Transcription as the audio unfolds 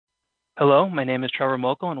Hello, my name is Trevor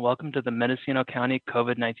Mokel, and welcome to the Mendocino County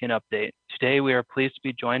COVID-19 update. Today, we are pleased to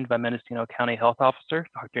be joined by Mendocino County Health Officer,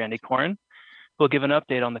 Dr. Andy Corn, who will give an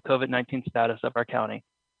update on the COVID-19 status of our county.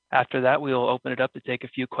 After that, we will open it up to take a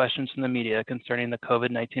few questions from the media concerning the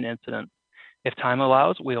COVID-19 incident. If time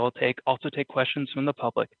allows, we will also take questions from the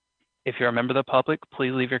public. If you're a member of the public,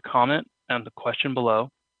 please leave your comment on the question below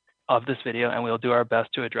of this video, and we will do our best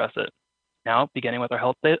to address it. Now, beginning with our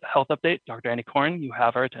health update, Dr. Andy Corn, you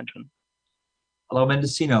have our attention. Hello,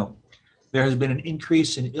 Mendocino. There has been an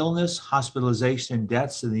increase in illness, hospitalization, and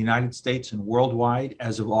deaths in the United States and worldwide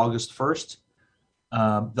as of August 1st.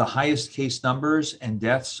 The highest case numbers and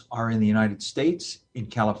deaths are in the United States. In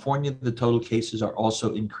California, the total cases are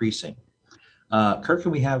also increasing. Kirk,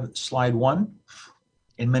 can we have slide 1?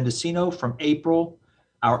 In Mendocino, from April,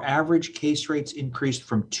 our average case rates increased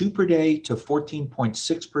from 2 per day to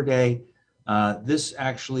 14.6 per day. This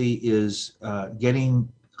actually is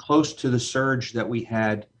getting close to the surge that we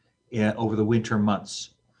had over the winter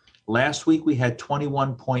months. Last week, we had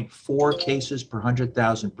 21.4 cases per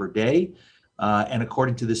 100,000 per day. And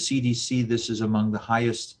according to the CDC, this is among the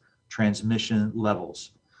highest transmission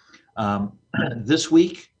levels. This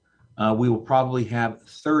week, we will probably have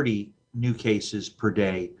 30 new cases per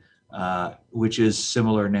day, which is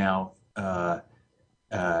similar now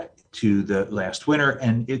to the last winter.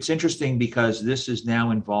 And it's interesting because this is now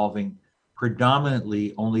involving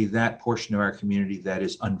predominantly only that portion of our community that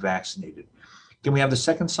is unvaccinated. Can we have the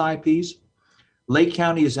second slide, please? Lake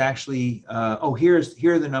County is actually, here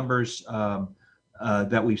are the numbers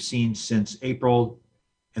that we've seen since April,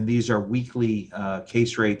 and these are weekly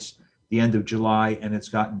case rates, the end of July, and it's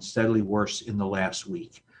gotten steadily worse in the last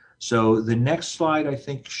week. So the next slide, I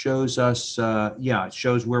think, shows us, it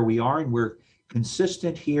shows where we are, and we're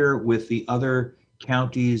consistent here with the other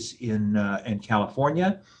counties in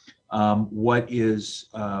California. What is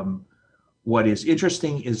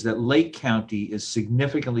interesting is that Lake County is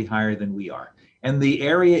significantly higher than we are, and the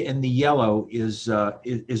area in the yellow is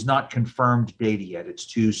not confirmed data yet. It's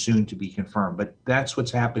too soon to be confirmed, but that's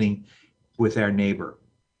what's happening with our neighbor.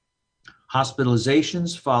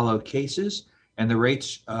 Hospitalizations follow cases, and the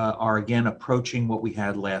rates are again approaching what we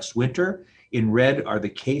had last winter. In red are the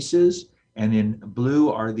cases, and in blue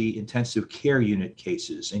are the intensive care unit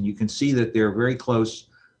cases, and you can see that they're very close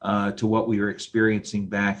to what we were experiencing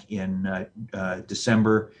back in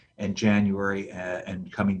December and January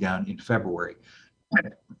and coming down in February.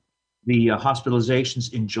 The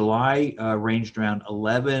hospitalizations in July ranged around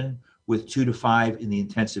 11 with 2 to 5 in the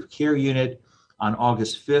intensive care unit. On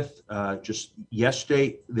August 5th, just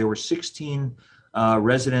yesterday, there were 16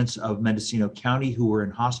 residents of Mendocino County who were in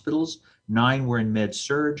hospitals. 9 were in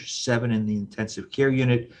med-surg, 7 in the intensive care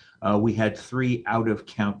unit. We had 3 out of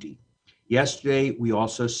county. Yesterday, we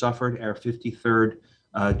also suffered our 53rd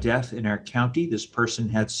death in our county. This person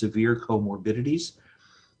had severe comorbidities.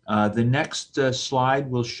 The next slide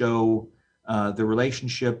will show the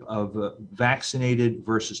relationship of vaccinated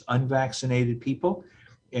versus unvaccinated people.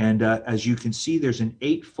 And as you can see, there's an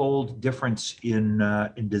 8-fold difference in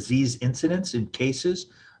disease incidence in cases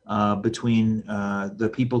between the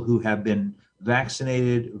people who have been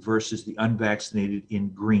vaccinated versus the unvaccinated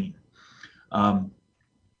in green.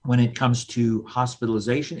 When it comes to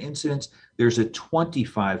hospitalization incidents, there's a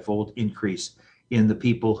 25-fold increase in the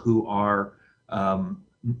people who are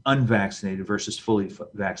unvaccinated versus fully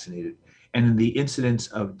vaccinated. And in the incidence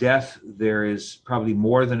of death, there is probably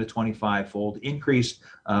more than a 25-fold increase,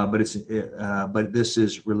 but this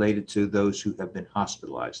is related to those who have been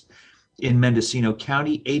hospitalized. In Mendocino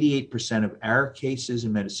County, 88% of our cases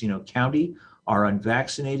in Mendocino County are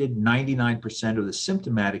unvaccinated. 99% of the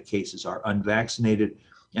symptomatic cases are unvaccinated,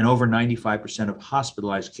 and over 95% of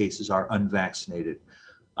hospitalized cases are unvaccinated.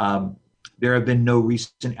 There have been no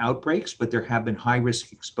recent outbreaks, but there have been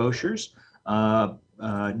high-risk exposures,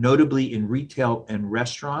 notably in retail and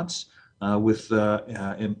restaurants,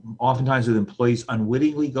 oftentimes with employees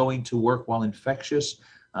unwittingly going to work while infectious,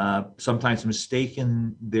 sometimes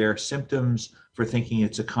mistaken their symptoms for thinking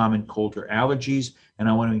it's a common cold or allergies. And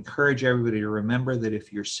I want to encourage everybody to remember that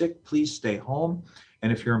if you're sick, please stay home.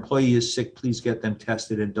 And if your employee is sick, please get them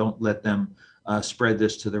tested and don't let them spread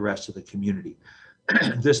this to the rest of the community.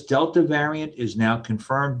 This Delta variant is now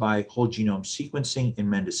confirmed by whole genome sequencing in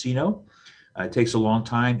Mendocino. It takes a long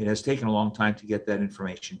time. It has taken a long time to get that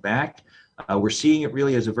information back. We're seeing it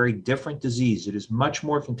really as a very different disease. It is much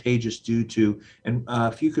more contagious due to, and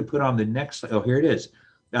if you could put on the next, here it is,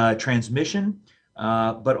 transmission,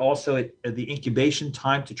 but also the incubation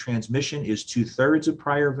time to transmission is 2/3 of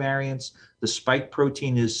prior variants. The spike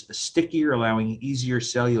protein is stickier, allowing easier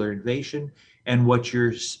cellular invasion. And what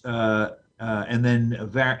you're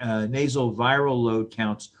nasal viral load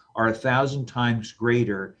counts are 1,000 times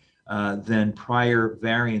greater than prior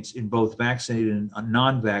variants in both vaccinated and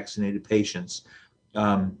non-vaccinated patients.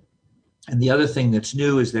 And the other thing that's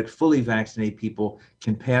new is that fully vaccinated people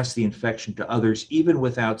can pass the infection to others even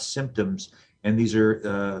without symptoms. And these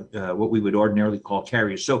are what we would ordinarily call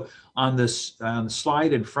carriers. So on the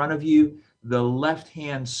slide in front of you, the left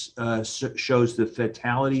hand shows the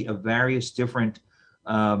fatality of various different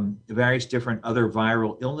other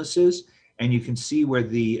viral illnesses. And you can see where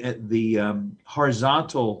the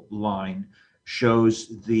horizontal line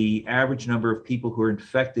shows the average number of people who are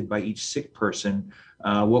infected by each sick person,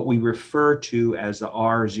 what we refer to as the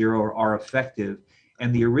R0 or R effective.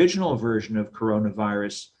 And the original version of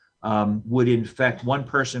coronavirus would infect, one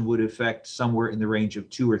person would affect somewhere in the range of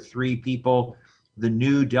 2 or 3 people. The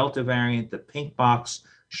new Delta variant, the pink box,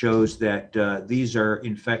 shows that these are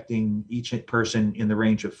infecting each person in the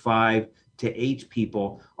range of 5 to 8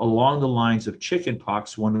 people, along the lines of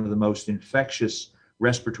chickenpox, one of the most infectious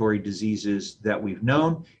respiratory diseases that we've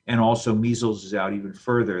known, and also measles is out even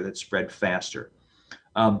further, that spread faster.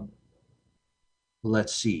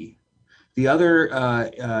 Let's see. The other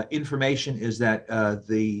information is that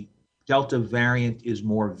the Delta variant is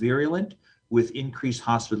more virulent with increased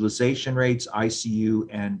hospitalization rates, ICU,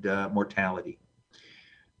 and mortality.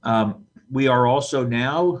 We are also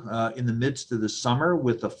now in the midst of the summer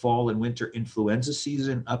with the fall and winter influenza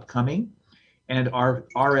season upcoming, and our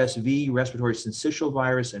RSV, respiratory syncytial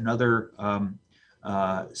virus, another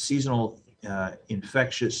seasonal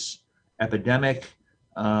infectious epidemic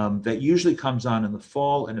that usually comes on in the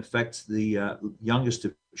fall and affects the youngest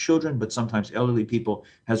of children, but sometimes elderly people,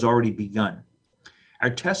 has already begun. Our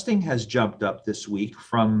testing has jumped up this week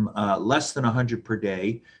from less than 100 per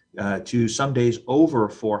day to some days over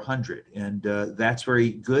 400. And that's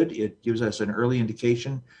very good. It gives us an early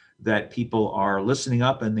indication that people are listening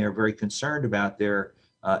up and they're very concerned about their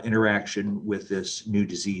interaction with this new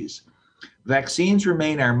disease. Vaccines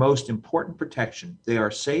remain our most important protection. They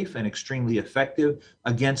are safe and extremely effective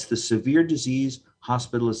against the severe disease,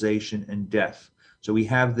 hospitalization, and death. So we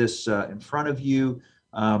have this in front of you.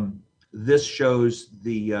 This shows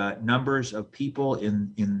the numbers of people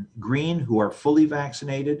in green who are fully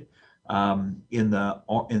vaccinated. In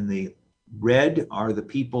the red are the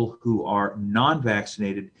people who are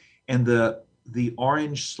non-vaccinated, and the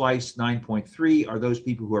orange slice 9.3 are those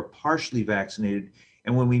people who are partially vaccinated.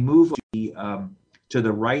 And when we move to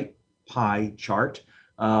the right pie chart,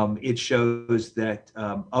 it shows that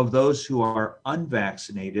of those who are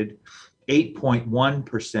unvaccinated,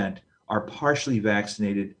 8.1% are partially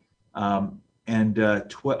vaccinated. I'm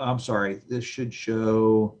sorry, this should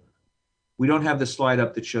show, we don't have the slide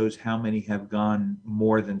up that shows how many have gone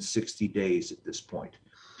more than 60 days at this point.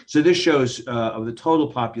 So this shows of the total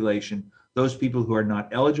population, those people who are not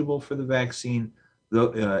eligible for the vaccine,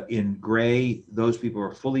 in gray, those people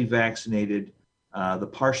are fully vaccinated, the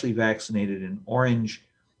partially vaccinated in orange,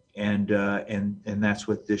 and that's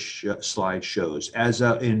what this slide shows. As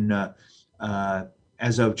of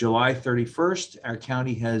July 31st, our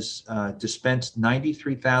county has dispensed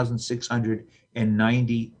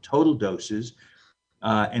 93,690 total doses,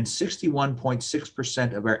 and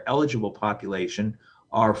 61.6% of our eligible population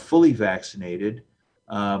are fully vaccinated.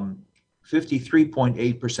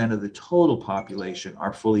 53.8% of the total population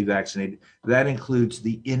are fully vaccinated. That includes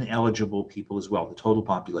the ineligible people as well, the total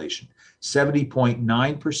population.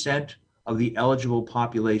 70.9% of the eligible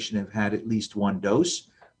population have had at least one dose.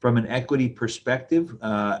 From an equity perspective,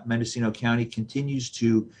 Mendocino County continues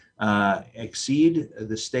to exceed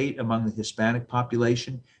the state among the Hispanic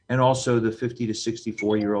population and also the 50 to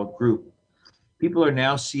 64-year-old group. People are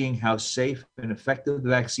now seeing how safe and effective the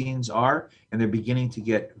vaccines are, and they're beginning to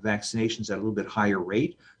get vaccinations at a little bit higher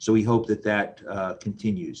rate. So we hope that that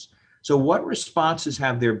continues. So what responses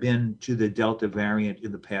have there been to the Delta variant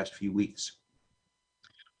in the past few weeks?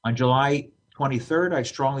 On July 23rd, I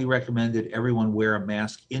strongly recommended everyone wear a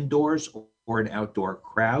mask indoors or in outdoor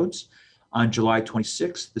crowds. On July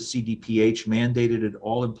 26th, the CDPH mandated that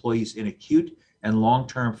all employees in acute and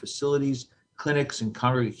long-term facilities, clinics, and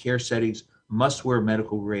congregate care settings must wear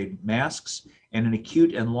medical grade masks, and in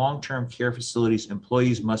acute and long-term care facilities,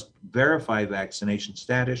 employees must verify vaccination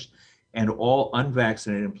status, and all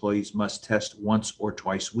unvaccinated employees must test once or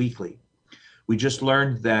twice weekly. We just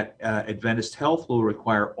learned that Adventist Health will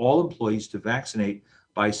require all employees to vaccinate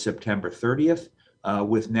by September 30th,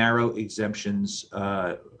 with narrow exemptions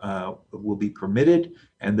will be permitted,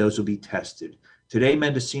 and those will be tested. Today,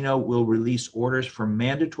 Mendocino will release orders for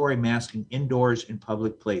mandatory masking indoors in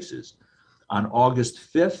public places. On August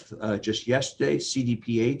 5th, just yesterday,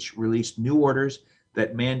 CDPH released new orders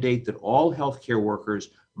that mandate that all healthcare workers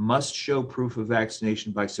must show proof of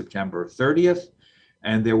vaccination by September 30th,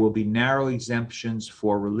 and there will be narrow exemptions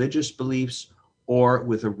for religious beliefs or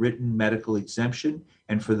with a written medical exemption.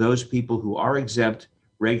 And for those people who are exempt,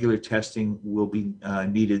 regular testing will be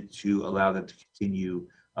needed to allow them to continue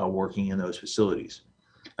working in those facilities.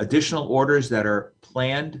 Additional orders that are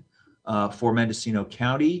planned for Mendocino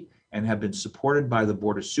County and have been supported by the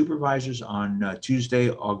Board of Supervisors on Tuesday,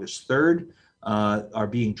 August 3rd, are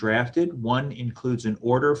being drafted. One includes an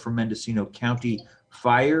order for Mendocino County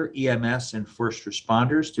Fire, EMS, and first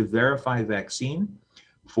responders to verify vaccine,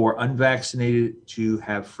 for unvaccinated to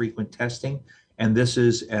have frequent testing. And this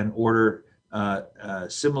is an order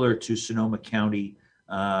similar to Sonoma County,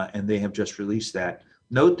 and they have just released that.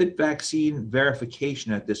 Note that vaccine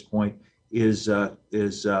verification at this point is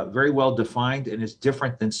very well defined and is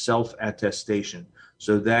different than self-attestation.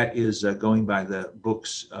 So that is going by the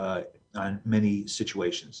books on many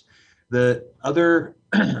situations. The other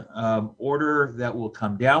order that will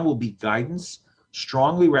come down will be guidance,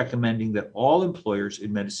 strongly recommending that all employers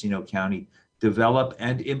in Mendocino County develop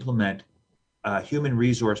and implement human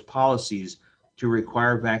resource policies to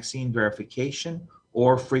require vaccine verification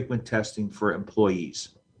or frequent testing for employees.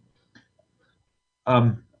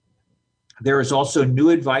 There is also new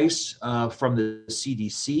advice from the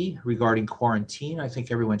CDC regarding quarantine. I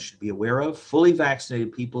think everyone should be aware of. Fully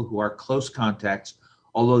vaccinated people who are close contacts,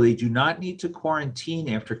 although they do not need to quarantine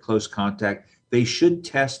after close contact, they should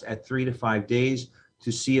test at 3 to 5 days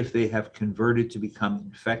to see if they have converted to become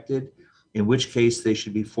infected, in which case they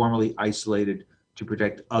should be formally isolated to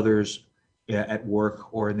protect others at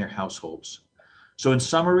work or in their households. So in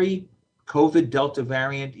summary, COVID Delta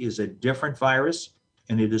variant is a different virus,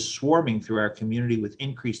 and it is swarming through our community with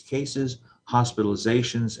increased cases,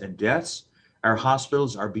 hospitalizations, and deaths. Our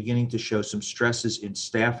hospitals are beginning to show some stresses in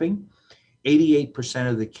staffing. 88%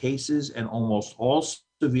 of the cases and almost all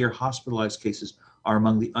severe hospitalized cases are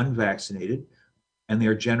among the unvaccinated, and they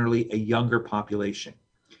are generally a younger population.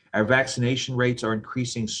 Our vaccination rates are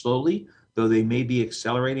increasing slowly, though they may be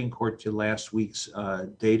accelerating according to last week's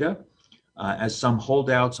data, as some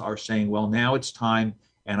holdouts are saying, well, now it's time,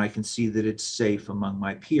 and I can see that it's safe among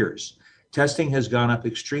my peers. Testing has gone up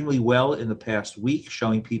extremely well in the past week,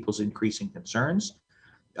 showing people's increasing concerns.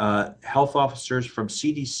 Health officers from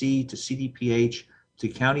CDC to CDPH to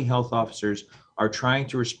county health officers are trying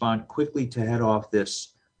to respond quickly to head off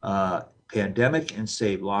this pandemic and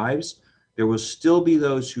save lives. There will still be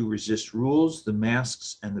those who resist rules, the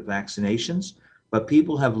masks and the vaccinations, but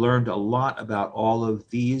people have learned a lot about all of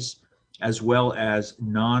these, as well as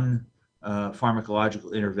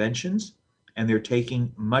non-pharmacological interventions, and they're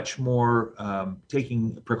taking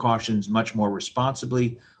taking precautions much more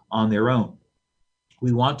responsibly on their own.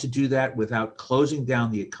 We want to do that without closing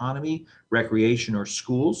down the economy, recreation, or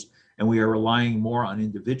schools, and we are relying more on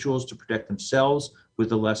individuals to protect themselves with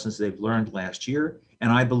the lessons they've learned last year,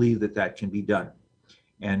 and I believe that that can be done.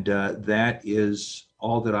 And that is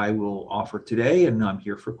all that I will offer today, and I'm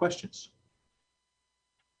here for questions.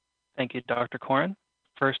 Thank you, Dr. Koren.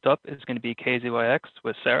 First up is going to be KZYX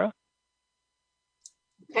with Sarah.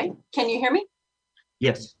 Okay, can you hear me?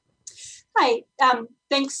 Yes. Hi,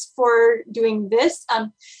 thanks for doing this.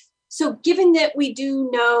 So given that we do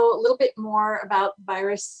know a little bit more about the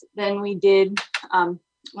virus than we did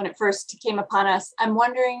when it first came upon us, I'm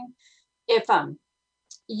wondering if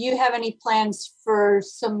you have any plans for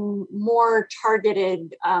some more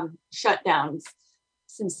targeted shutdowns,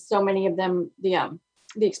 since so many of them,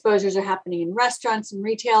 the exposures are happening in restaurants and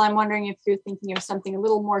retail. I'm wondering if you're thinking of something a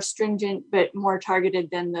little more stringent, but more targeted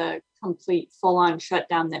than the complete full-on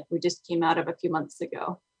shutdown that we just came out of a few months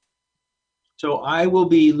ago. So I will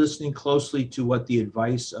be listening closely to what the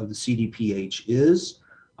advice of the CDPH is.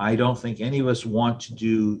 I don't think any of us want to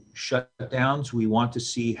do shutdowns. We want to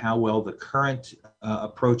see how well the current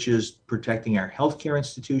approach is protecting our healthcare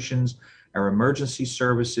institutions, our emergency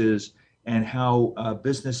services, and how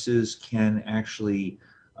businesses can actually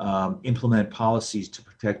implement policies to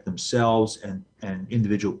protect themselves, and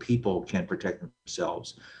individual people can protect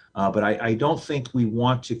themselves. But I don't think we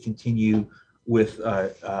want to continue with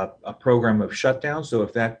a program of shutdowns. So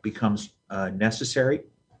if that becomes necessary,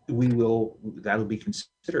 that'll be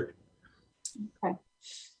considered. Okay.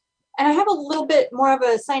 And I have a little bit more of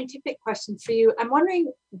a scientific question for you. I'm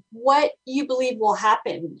wondering what you believe will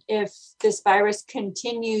happen if this virus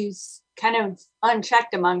continues kind of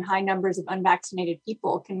unchecked among high numbers of unvaccinated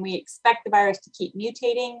people. Can we expect the virus to keep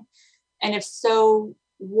mutating? And if so,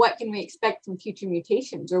 what can we expect from future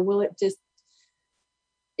mutations? Or will it just,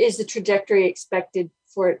 is the trajectory expected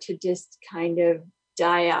for it to just kind of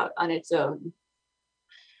die out on its own?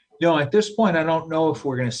 At this point, I don't know if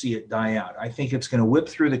we're going to see it die out. I think it's going to whip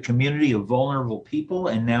through the community of vulnerable people.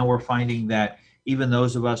 And now we're finding that even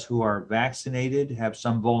those of us who are vaccinated have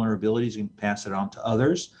some vulnerabilities and pass it on to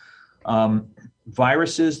others.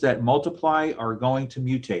 Viruses that multiply are going to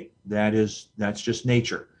mutate. That's just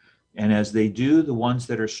nature. And as they do, the ones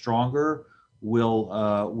that are stronger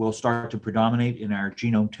will start to predominate in our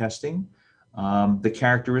genome testing. The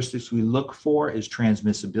characteristics we look for is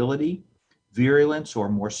transmissibility, virulence or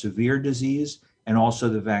more severe disease, and also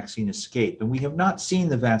the vaccine escape. And we have not seen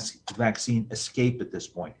the vaccine escape at this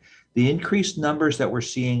point. The increased numbers that we're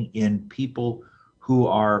seeing in people who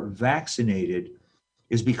are vaccinated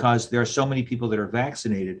is because there are so many people that are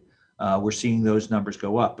vaccinated. We're seeing those numbers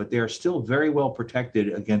go up, but they are still very well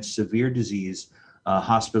protected against severe disease,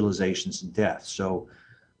 hospitalizations, and deaths. So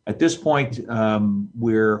at this point, it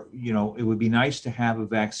would be nice to have a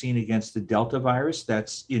vaccine against the Delta virus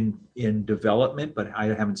that's in development, but I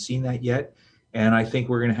haven't seen that yet. And I think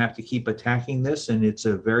we're going to have to keep attacking this, and it's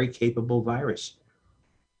a very capable virus.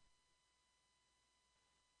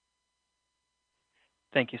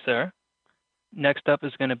 Thank you, sir. Next up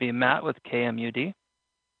is going to be Matt with KMUD.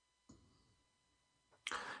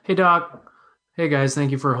 Hey, Doc. Hey, guys.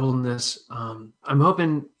 Thank you for holding this. I'm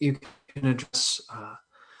hoping you can address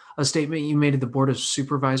a statement you made at the Board of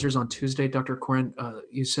Supervisors on Tuesday, Dr. Koren.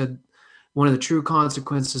 You said one of the true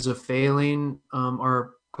consequences of failing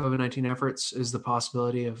our COVID-19 efforts is the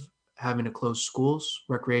possibility of having to close schools,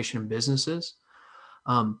 recreation, and businesses.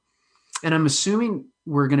 And I'm assuming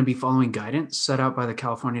we're going to be following guidance set out by the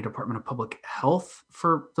California Department of Public Health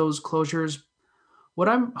for those closures. What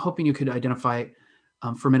I'm hoping you could identify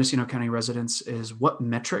for Mendocino County residents is what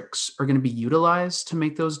metrics are going to be utilized to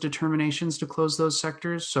make those determinations to close those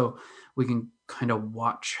sectors, so we can kind of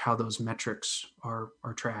watch how those metrics are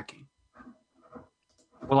tracking.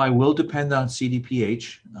 Well, I will depend on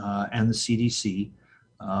CDPH and the CDC.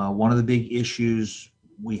 One of the big issues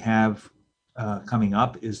we have coming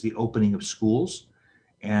up is the opening of schools,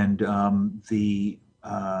 and the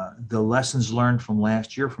lessons learned from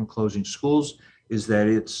last year from closing schools is that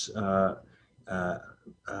it's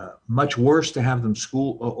much worse to have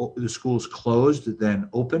the schools closed than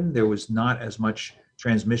open. There was not as much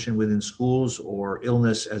transmission within schools or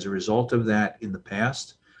illness as a result of that in the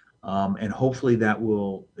past. And hopefully that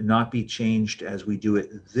will not be changed as we do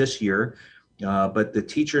it this year. But the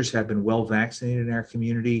teachers have been well vaccinated in our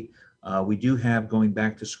community. We do have, going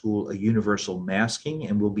back to school, a universal masking,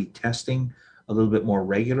 and we'll be testing a little bit more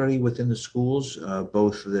regularly within the schools,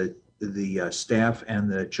 both the staff and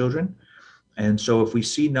the children. And so if we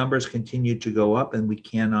see numbers continue to go up and we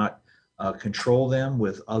cannot control them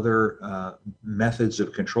with other methods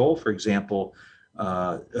of control, for example,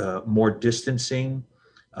 more distancing,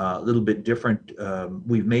 a little bit different.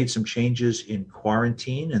 We've made some changes in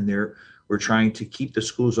quarantine, and we're trying to keep the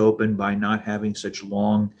schools open by not having such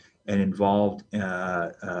long and involved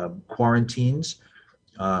quarantines.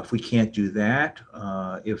 If we can't do that,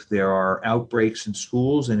 if there are outbreaks in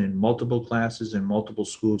schools and in multiple classes and multiple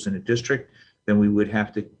schools in a district, then we would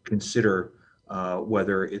have to consider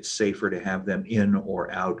whether it's safer to have them in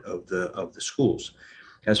or out of the schools.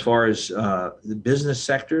 As far as the business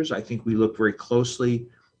sectors, I think we look very closely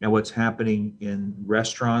at what's happening in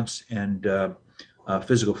restaurants and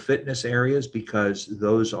physical fitness areas, because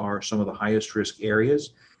those are some of the highest risk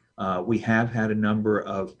areas. We have had a number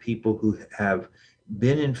of people who have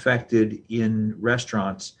been infected in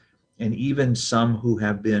restaurants, and even some who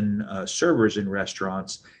have been servers in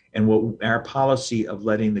restaurants. And what our policy of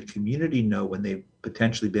letting the community know when they've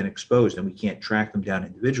potentially been exposed, and we can't track them down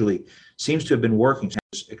individually, seems to have been working to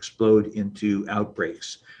explode into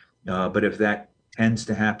outbreaks. But if that tends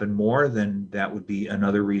to happen more, then that would be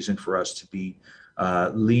another reason for us to be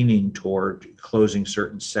leaning toward closing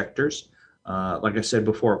certain sectors. Like I said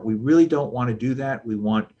before, we really don't want to do that. We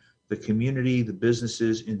want the community, the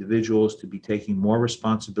businesses, individuals to be taking more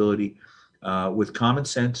responsibility with common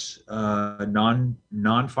sense,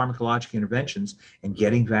 non-pharmacologic interventions, and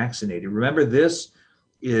getting vaccinated. Remember, this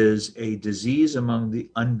is a disease among the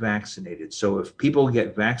unvaccinated. So if people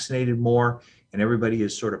get vaccinated more and everybody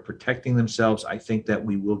is sort of protecting themselves, I think that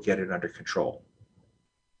we will get it under control.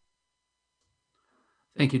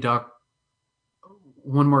 Thank you, Doc.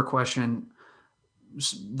 One more question.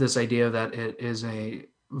 This idea that it is a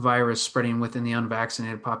virus spreading within the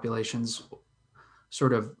unvaccinated populations,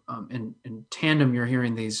 sort of in tandem, you're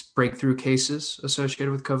hearing these breakthrough cases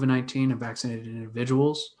associated with COVID-19 and vaccinated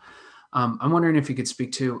individuals. I'm wondering if you could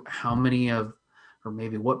speak to how many of, or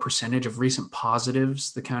maybe what percentage of recent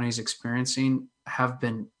positives the county is experiencing have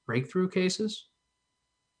been breakthrough cases?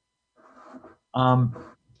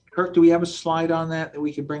 Kirk, do we have a slide on that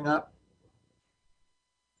we could bring up?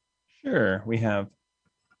 Sure, we have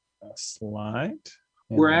a slide.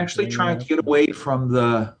 We're actually trying to get away from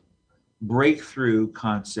the breakthrough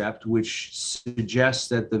concept, which suggests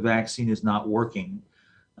that the vaccine is not working.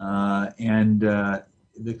 The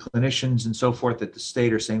clinicians and so forth at the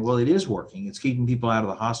state are saying, well, it is working. It's keeping people out of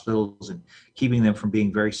the hospitals and keeping them from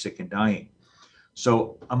being very sick and dying.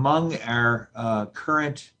 So among our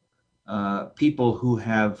current people who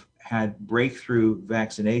have had breakthrough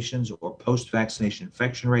vaccinations or post-vaccination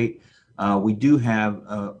infection rate, we do have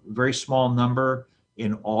a very small number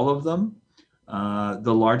in all of them.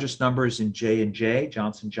 The largest number is in J&J,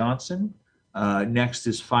 Johnson & Johnson. Next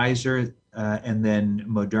is Pfizer, and then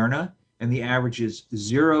Moderna. And the average is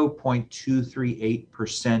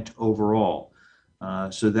 0.238% overall.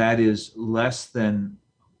 So that is less than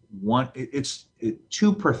one, it's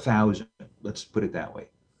 2 per 1,000, let's put it that way.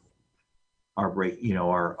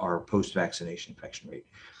 Our post-vaccination infection rate.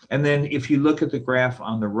 And then if you look at the graph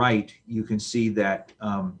on the right, you can see that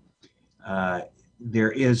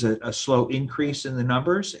there is a slow increase in the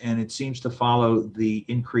numbers, and it seems to follow the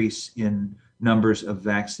increase in numbers of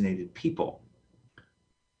vaccinated people.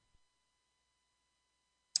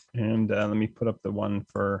 And let me put up the one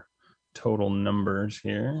for total numbers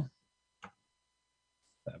here.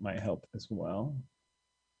 That might help as well.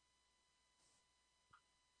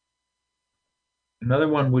 Another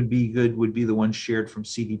one would be the one shared from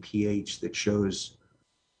CDPH that shows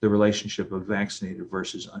the relationship of vaccinated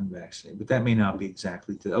versus unvaccinated, but that may not be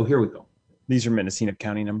exactly oh, here we go. These are Mendocino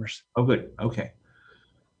County numbers. Oh, good. Okay.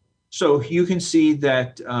 So you can see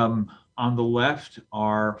that on the left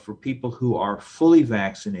are for people who are fully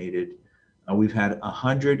vaccinated. We've had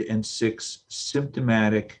 106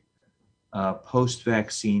 symptomatic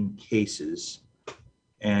post-vaccine cases,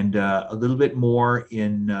 and a little bit more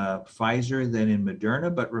in Pfizer than in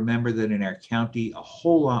Moderna. But remember that in our county, a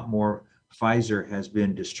whole lot more Pfizer has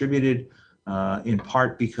been distributed, in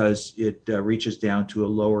part because it reaches down to a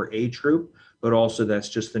lower age group, but also that's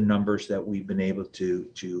just the numbers that we've been able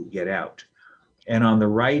to get out. And on the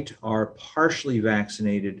right are partially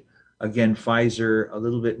vaccinated. Again, Pfizer a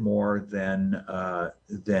little bit more than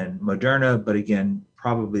Moderna, but again,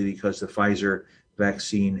 probably because the Pfizer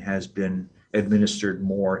vaccine has been administered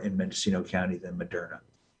more in Mendocino County than Moderna.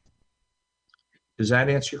 Does that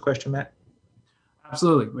answer your question, Matt?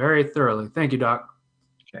 Absolutely, very thoroughly. Thank you, Doc.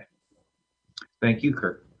 Okay. Thank you,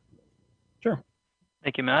 Kirk. Sure.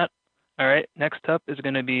 Thank you, Matt. All right, next up is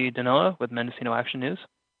going to be Danila with Mendocino Action News.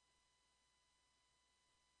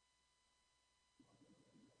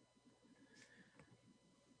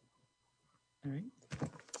 All right.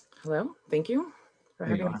 Hello, thank you for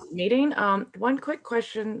having this meeting. One quick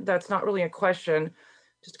question that's not really a question,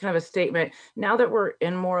 just kind of a statement. Now that we're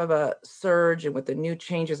in more of a surge and with the new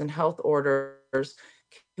changes in health orders,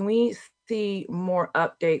 can we see more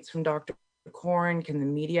updates from Dr. Koren? Can the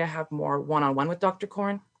media have more one-on-one with Dr.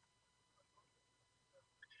 Koren?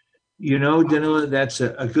 You know, Danila, that's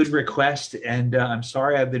a good request. And I'm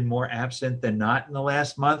sorry I've been more absent than not in the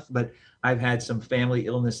last month, but I've had some family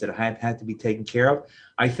illness that I had to be taken care of.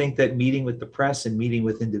 I think that meeting with the press and meeting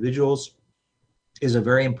with individuals is a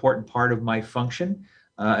very important part of my function,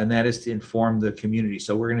 and that is to inform the community.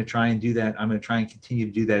 So we're going to try and do that. I'm going to try and continue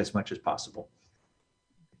to do that as much as possible.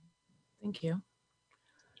 Thank you.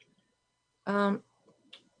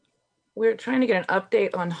 We're trying to get an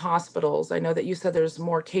update on hospitals. I know that you said there's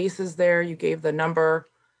more cases there. You gave the number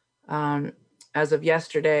as of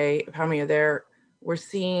yesterday, how many are there. We're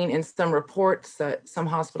seeing in some reports that some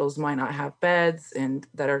hospitals might not have beds and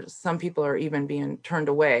that some people are even being turned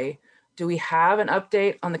away. Do we have an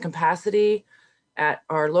update on the capacity at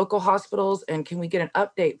our local hospitals? And can we get an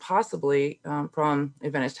update possibly from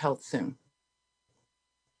Adventist Health soon?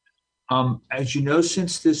 As you know,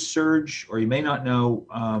 since this surge, or you may not know,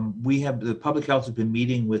 the public health has been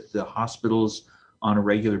meeting with the hospitals on a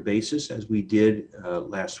regular basis, as we did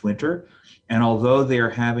last winter. And although they're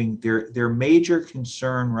having their major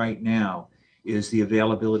concern right now is the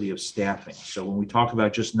availability of staffing. So when we talk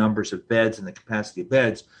about just numbers of beds and the capacity of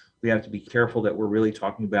beds, we have to be careful that we're really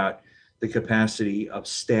talking about the capacity of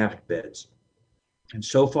staffed beds. And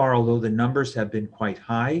so far, although the numbers have been quite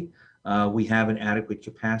high, we have an adequate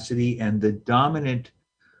capacity, and the dominant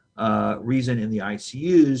reason in the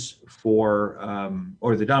ICUs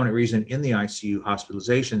or the dominant reason in the ICU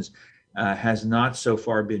hospitalizations has not so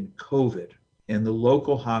far been COVID. And the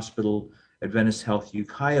local hospital, Adventist Health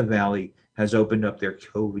Ukiah Valley, has opened up their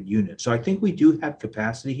COVID unit. So I think we do have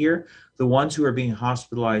capacity here. The ones who are being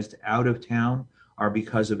hospitalized out of town are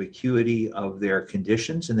because of acuity of their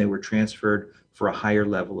conditions, and they were transferred for a higher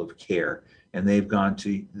level of care. and they've gone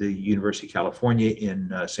to the University of California in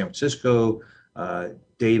San Francisco,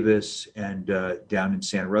 Davis, and down in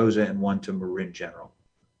Santa Rosa, and one to Marin General.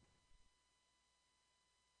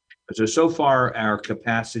 So far, our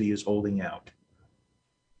capacity is holding out.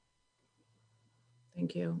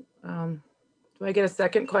 Thank you. Do I get a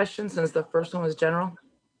second question since the first one was general?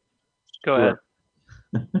 Go ahead.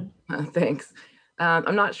 Thanks.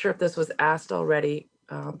 I'm not sure if this was asked already,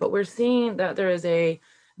 but we're seeing that there is a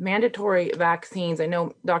mandatory vaccines. I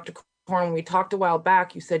know, Dr. Korn, when we talked a while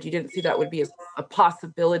back, you said you didn't see that would be a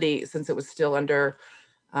possibility since it was still under,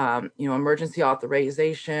 emergency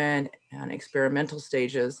authorization and experimental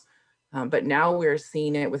stages. But now we're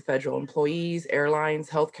seeing it with federal employees, airlines,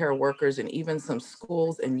 healthcare workers, and even some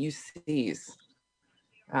schools and UCs.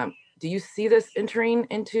 Do you see this entering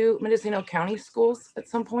into Mendocino County schools at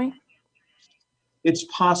some point? It's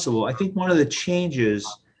possible. I think one of the changes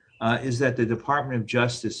is that the Department of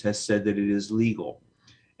Justice has said that it is legal.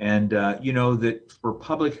 And that for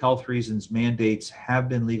public health reasons, mandates have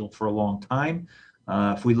been legal for a long time.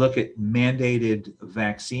 If we look at mandated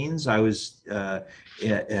vaccines, it was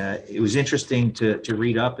interesting to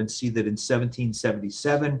read up and see that in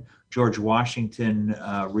 1777, George Washington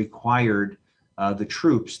required the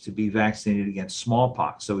troops to be vaccinated against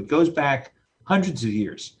smallpox. So it goes back hundreds of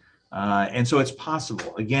years. And so it's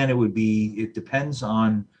possible. Again, it depends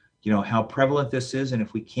on, how prevalent this is. And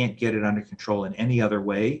if we can't get it under control in any other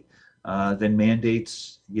way, then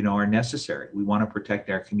mandates, are necessary. We want to protect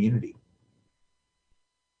our community.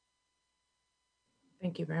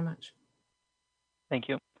 Thank you very much. Thank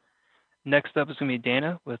you. Next up is going to be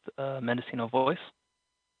Dana with Mendocino Voice.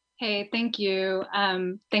 Hey, thank you.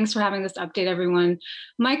 Thanks for having this update, everyone.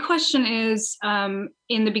 My question is, in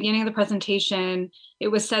the beginning of the presentation, it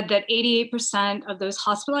was said that 88% of those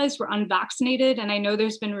hospitalized were unvaccinated. And I know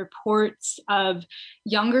there's been reports of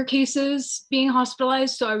younger cases being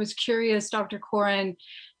hospitalized. So I was curious, Dr. Korn,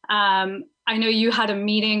 I know you had a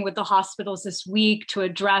meeting with the hospitals this week to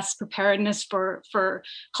address preparedness for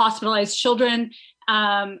hospitalized children.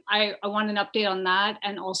 I want an update on that,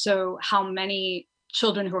 and also how many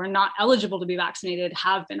children who are not eligible to be vaccinated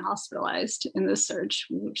have been hospitalized in this surge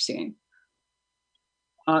we're seeing.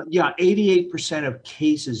 88% of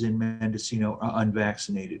cases in Mendocino are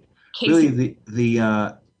unvaccinated. Cases. Really,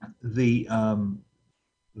 the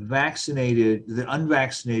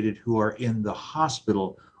unvaccinated who are in the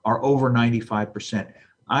hospital are over 95%.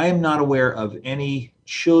 I am not aware of any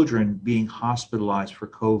children being hospitalized for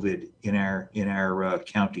COVID in our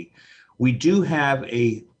county. We do have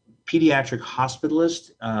a pediatric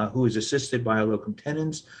hospitalist who is assisted by a locum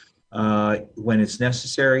tenens when it's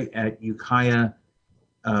necessary at Ukiah,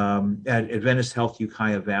 at Adventist Health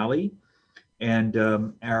Ukiah Valley. And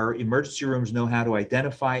our emergency rooms know how to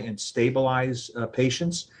identify and stabilize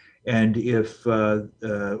patients. And if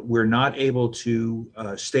we're not able to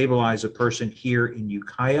stabilize a person here in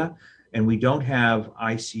Ukiah, and we don't have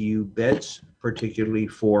ICU beds, particularly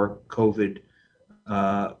for COVID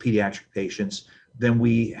pediatric patients, then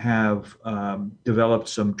we have developed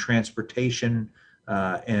some transportation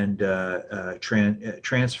and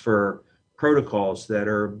transfer protocols that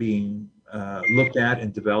are being looked at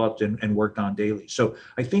and developed and worked on daily. So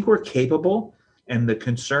I think we're capable, and the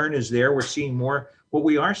concern is there. We're seeing more. What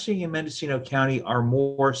we are seeing in Mendocino County are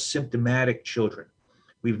more symptomatic children.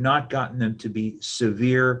 We've not gotten them to be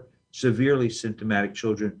severely symptomatic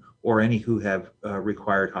children or any who have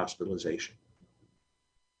required hospitalization.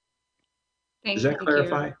 Does that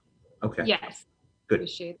clarify? Okay. Yes. Good.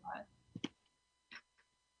 Appreciate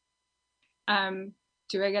that.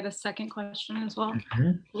 Do I get a second question as well?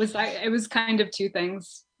 Mm-hmm. It was kind of two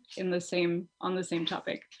things on the same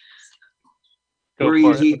topic. Go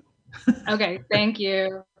for it. Okay, thank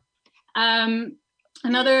you.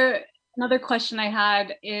 Another question I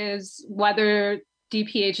had is whether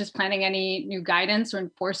DPH is planning any new guidance or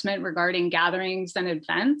enforcement regarding gatherings and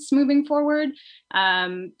events moving forward.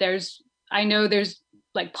 I know there's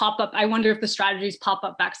like pop-up, I wonder if the strategy is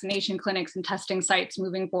pop-up vaccination clinics and testing sites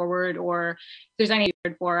moving forward, or if there's any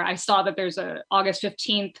for. I saw that there's a August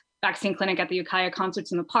 15th vaccine clinic at the Ukiah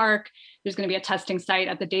Concerts in the Park. There's going to be a testing site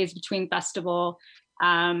at the Days Between Festival.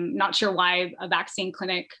 Not sure why a vaccine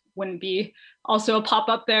clinic wouldn't be also a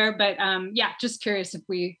pop-up there, but just curious if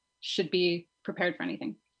we should be prepared for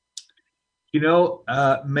anything.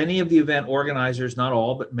 Many of the event organizers, not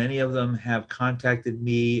all, but many of them have contacted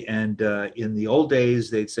me, and in the old days,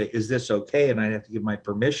 they'd say, is this okay? And I'd have to give my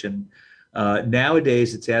permission.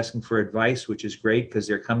 Nowadays, it's asking for advice, which is great because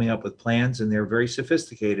they're coming up with plans, and they're very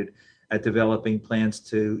sophisticated at developing plans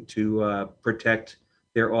to protect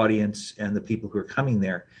their audience and the people who are coming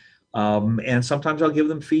there. And sometimes I'll give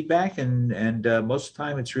them feedback, and most of the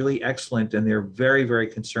time it's really excellent, and they're very, very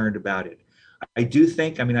concerned about it. I do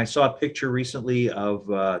think, I mean, I saw a picture recently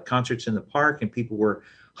of concerts in the park, and people were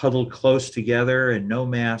huddled close together and no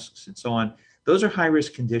masks and so on. Those are high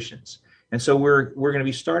risk conditions. And so we're going to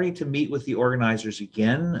be starting to meet with the organizers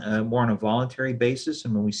again, more on a voluntary basis,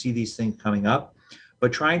 and when we see these things coming up,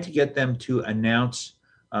 but trying to get them to announce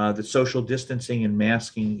that social distancing and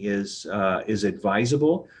masking is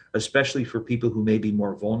advisable, especially for people who may be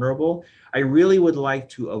more vulnerable. I really would like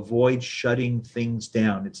to avoid shutting things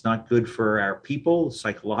down. It's not good for our people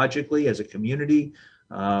psychologically as a community,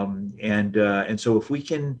 and so if we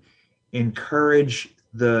can encourage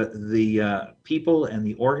the people and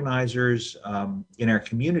the organizers in our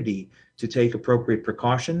community to take appropriate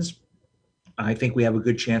precautions, I think we have a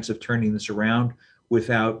good chance of turning this around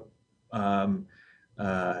without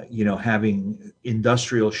having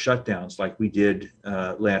industrial shutdowns like we did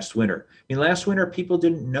last winter. I mean, last winter, people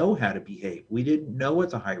didn't know how to behave. We didn't know what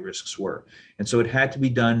the high risks were. And so it had to be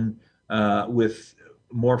done with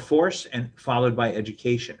more force and followed by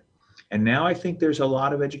education. And now I think there's a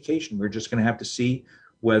lot of education. We're just going to have to see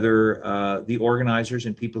whether the organizers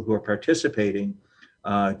and people who are participating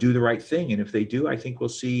do the right thing. And if they do, I think we'll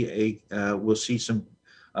see some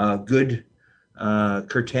good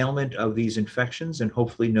curtailment of these infections and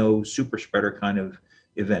hopefully no super spreader kind of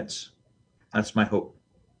events. That's my hope.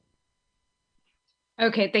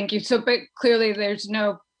 Okay, thank you. So, but clearly there's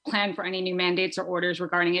no plan for any new mandates or orders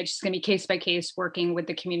regarding it. It's just going to be case by case, working with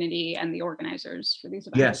the community and the organizers for these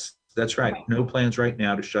events. Yes, that's right. Okay. No plans right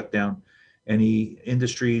now to shut down any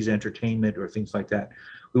industries, entertainment, or things like that.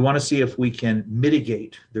 We want to see if we can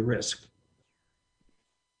mitigate the risk.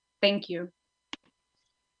 Thank you.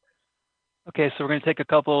 Okay, so we're going to take a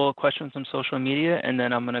couple questions from social media, and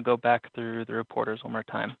then I'm going to go back through the reporters one more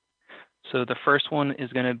time. So the first one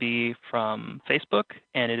is going to be from Facebook,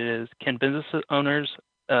 and it is, can business owners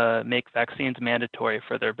make vaccines mandatory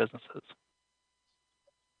for their businesses?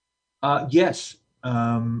 Yes,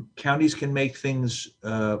 counties can make things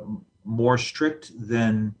more strict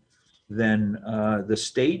than the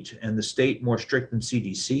state, and the state more strict than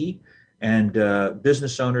CDC. And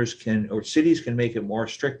business owners or cities can make it more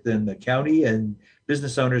strict than the county, and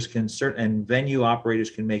business owners and venue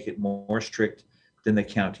operators can make it more strict than the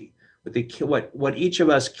county. But what each of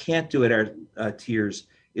us can't do at our tiers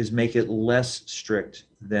is make it less strict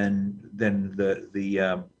than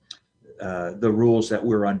the rules that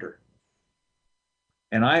we're under.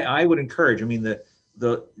 And I would encourage, I mean,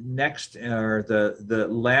 the next or the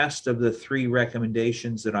last of the three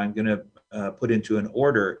recommendations that I'm going to put into an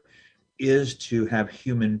order is to have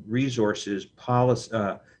human resource policies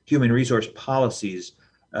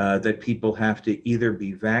that people have to either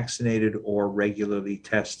be vaccinated or regularly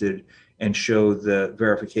tested and show the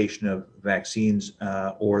verification of vaccines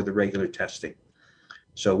or the regular testing.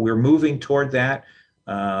 So we're moving toward that,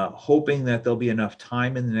 hoping that there'll be enough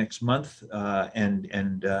time in the next month and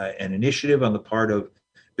an initiative on the part of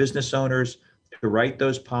business owners to write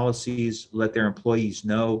those policies, let their employees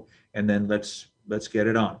know, and then let's get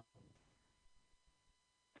it on.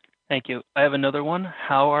 Thank you. I have another one.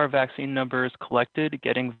 How are vaccine numbers collected,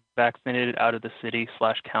 getting vaccinated out of the city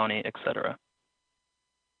 / county, et cetera?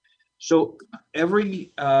 So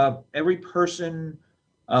every person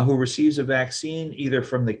who receives a vaccine, either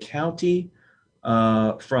from the county,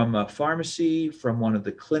 from a pharmacy, from one of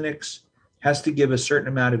the clinics, has to give a certain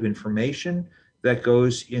amount of information that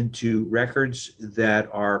goes into records that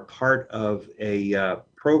are part of a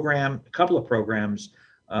program, a couple of programs,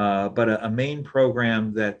 but a main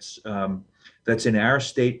program that's in our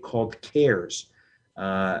state called CARES,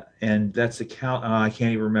 and that's I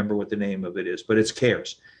can't even remember what the name of it is, but it's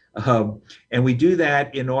CARES. And we do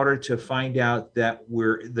that in order to find out that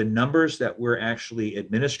the numbers that we're actually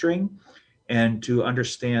administering, and to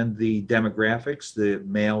understand the demographics, the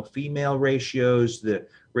male-female ratios, the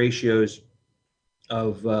ratios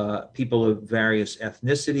of people of various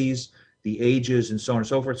ethnicities, the ages, and so on and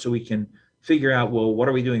so forth, so we can figure out, well, what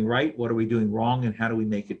are we doing right, what are we doing wrong, and how do we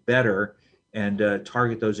make it better, and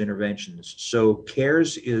target those interventions. So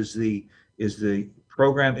CARES is the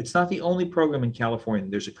program. It's not the only program in California.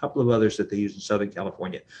 There's a couple of others that they use in Southern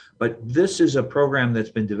California, but this is a program that's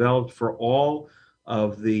been developed for all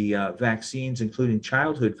of the vaccines, including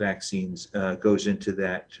childhood vaccines, goes into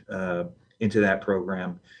that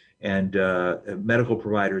program, and medical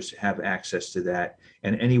providers have access to that.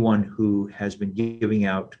 And anyone who has been giving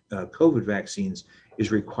out COVID vaccines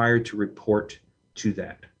is required to report to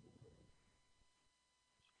that.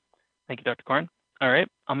 Thank you, Dr. Corn. All right,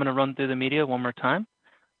 I'm going to run through the media one more time.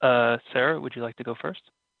 Sarah, would you like to go first?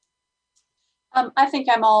 I think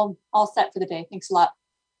I'm all set for the day. Thanks a lot.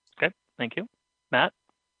 Okay, thank you. Matt?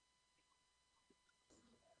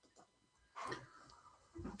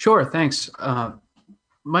 Sure, thanks.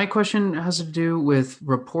 My question has to do with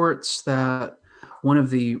reports that one of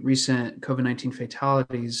the recent COVID-19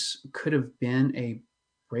 fatalities could have been a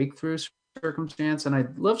breakthrough circumstance. And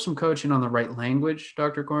I'd love some coaching on the right language,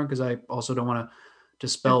 Dr. Corn, because I also don't want to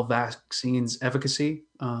dispel vaccines efficacy.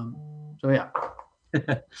 So yeah.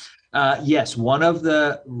 Yes, one of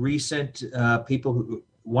the recent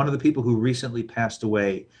one of the people who recently passed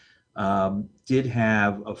away did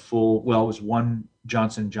have a full, well, it was one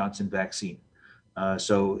Johnson & Johnson vaccine.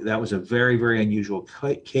 So that was a very, very unusual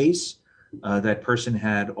case. That person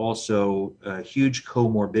had also huge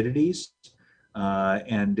comorbidities.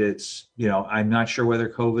 And it's, I'm not sure whether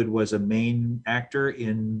COVID was a main actor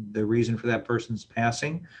in the reason for that person's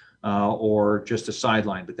passing or just a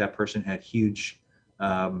sideline, but that person had huge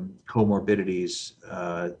comorbidities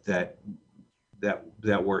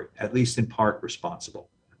that were at least in part responsible.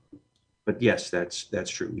 But yes, that's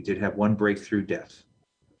true. We did have one breakthrough death.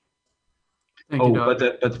 Thank you, Doc.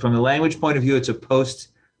 But from the language point of view, it's a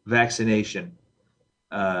post-vaccination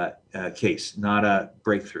case, not a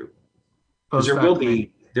breakthrough. Because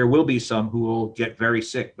there will be some who will get very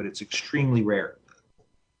sick, but it's extremely rare.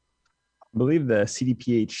 I believe the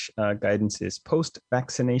CDPH guidance is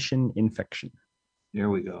post-vaccination infection. There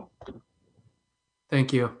we go.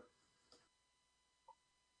 Thank you.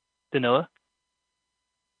 Danila?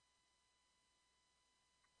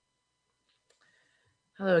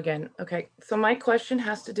 Hello again. Okay, so my question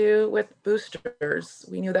has to do with boosters.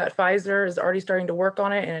 We knew that Pfizer is already starting to work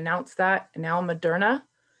on it and announced that, and now Moderna.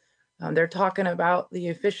 They're talking about the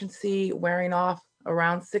efficiency wearing off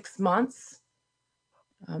around 6 months.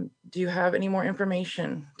 Do you have any more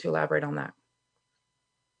information to elaborate on that?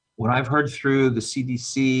 What I've heard through the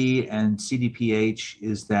CDC and CDPH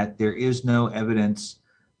is that there is no evidence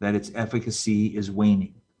that its efficacy is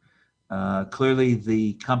waning. Clearly,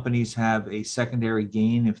 the companies have a secondary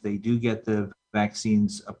gain if they do get the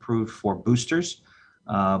vaccines approved for boosters,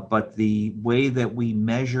 but the way that we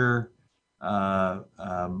measure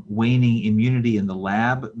waning immunity in the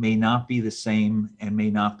lab may not be the same and may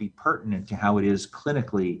not be pertinent to how it is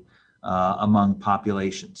clinically among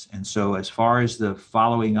populations. And so as far as the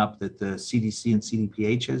following up that the CDC and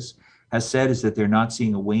CDPH has said is that they're not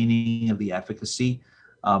seeing a waning of the efficacy.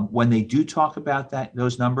 When they do talk about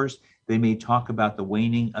those numbers, they may talk about the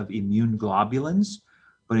waning of immune globulins,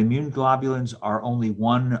 but immune globulins are only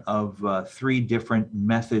one of 3 different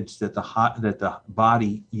methods that the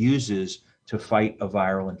body uses to fight a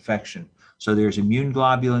viral infection. So there's immune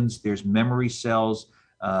globulins, there's memory cells,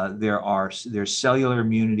 there's cellular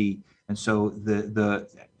immunity, and so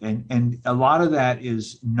and a lot of that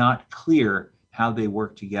is not clear how they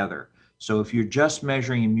work together. So if you're just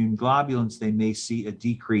measuring immune globulins, they may see a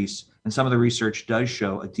decrease, and some of the research does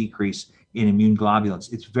show a decrease in immune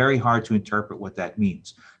globulins. It's very hard to interpret what that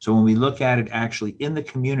means. So when we look at it actually in the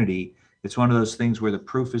community, it's one of those things where the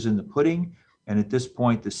proof is in the pudding. And at this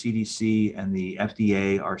point, the CDC and the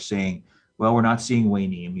FDA are saying, well, we're not seeing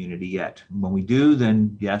waning immunity yet. When we do,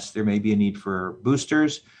 then yes, there may be a need for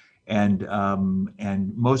boosters. And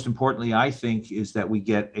most importantly, I think, is that we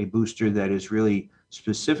get a booster that is really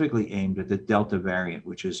specifically aimed at the Delta variant,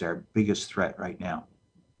 which is our biggest threat right now.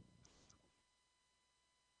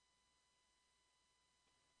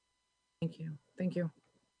 Thank you. Thank you.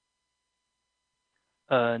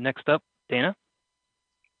 Next up, Dana.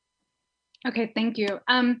 Okay, thank you.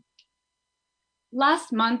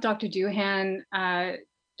 Last month, Dr. Doohan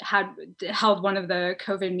held one of the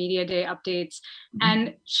COVID Media Day updates,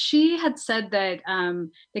 and she had said that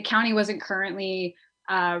the county wasn't currently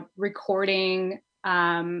recording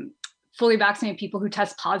fully vaccinated people who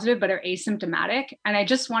test positive but are asymptomatic. And I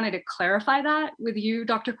just wanted to clarify that with you,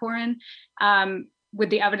 Dr. Corin, with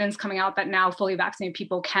the evidence coming out that now fully vaccinated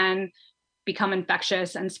people can become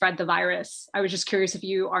infectious and spread the virus. I was just curious if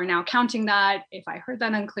you are now counting that, if I heard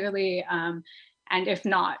that unclearly, and if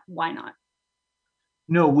not, why not?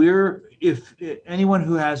 No, if anyone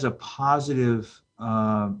who has a positive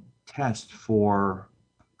test for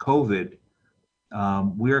COVID,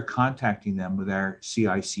 we're contacting them with our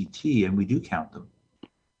CICT, and we do count them.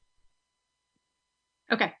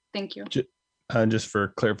 Okay, thank you. Just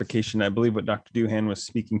for clarification, I believe what Dr. Doohan was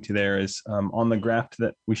speaking to there is on the graph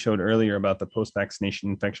that we showed earlier about the post-vaccination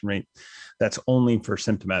infection rate, that's only for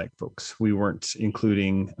symptomatic folks. We weren't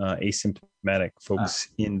including asymptomatic asymptomatic folks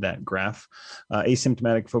in that graph.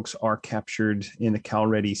 Asymptomatic folks are captured in the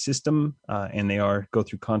CalReady system, and they go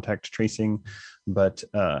through contact tracing. But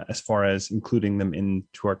as far as including them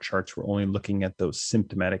into our charts, we're only looking at those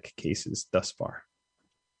symptomatic cases thus far.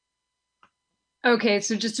 Okay,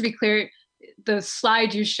 so just to be clear, the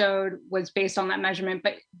slide you showed was based on that measurement,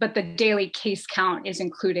 but the daily case count is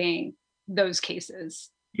including those cases.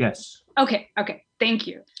 Yes. Okay, thank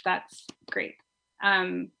you. That's great.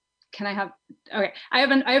 Can I have, okay, I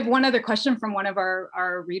have one other question from one of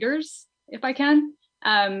our readers, if I can.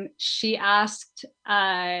 She asked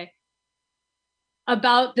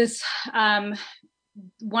about this,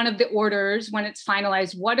 one of the orders, when it's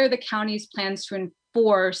finalized, what are the county's plans to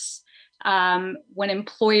enforce when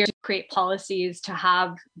employers create policies to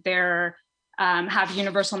have their have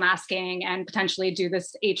universal masking and potentially do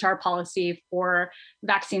this HR policy for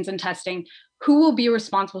vaccines and testing? Who will be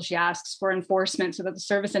responsible, she asks, for enforcement so that the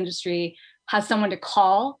service industry has someone to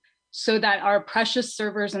call so that our precious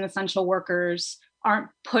servers and essential workers aren't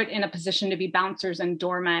put in a position to be bouncers and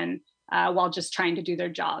doormen while just trying to do their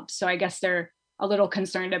jobs. So I guess they're a little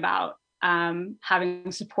concerned about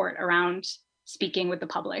having support around speaking with the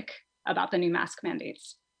public about the new mask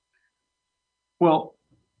mandates. Well,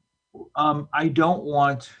 I don't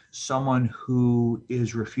want someone who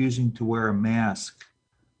is refusing to wear a mask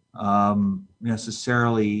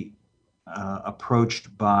necessarily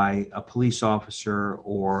approached by a police officer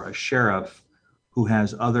or a sheriff who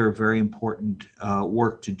has other very important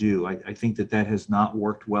work to do. I think that has not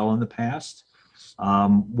worked well in the past.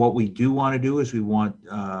 What we do want to do is we want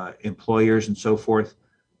employers and so forth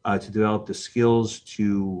to develop the skills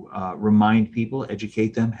to remind people,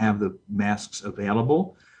 educate them, have the masks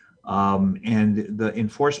available. And the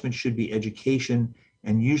enforcement should be education,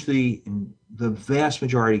 and usually in the vast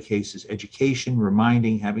majority of cases, education,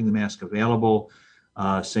 reminding, having the mask available,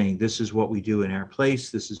 saying this is what we do in our place,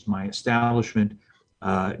 this is my establishment,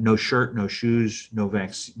 no shirt, no shoes, no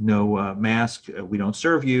mask, we don't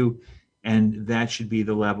serve you. And that should be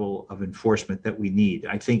the level of enforcement that we need.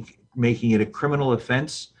 I think making it a criminal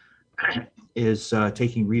offense is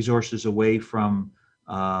taking resources away from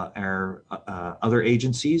our other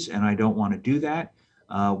agencies, and I don't want to do that.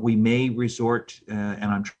 We may resort, and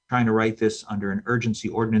I'm trying to write this under an urgency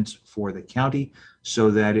ordinance for the county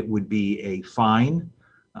so that it would be a fine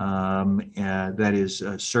that is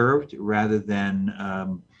served rather than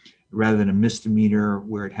a misdemeanor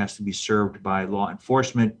where it has to be served by law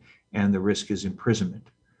enforcement and the risk is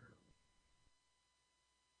imprisonment.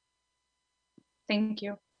 Thank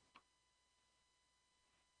you.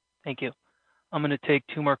 Thank you. I'm going to take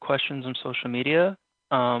two more questions on social media.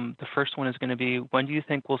 The first one is going to be, when do you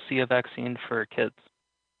think we'll see a vaccine for kids?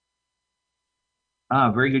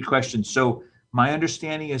 Very good question. So my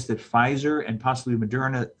understanding is that Pfizer and possibly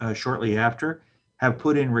Moderna shortly after have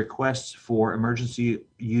put in requests for emergency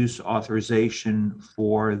use authorization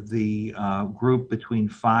for the group between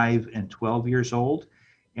 5 and 12 years old.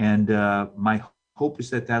 And my hope is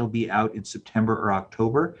that that'll be out in September or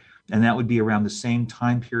October. And that would be around the same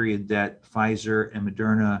time period that Pfizer and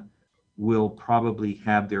Moderna will probably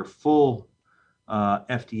have their full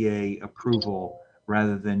FDA approval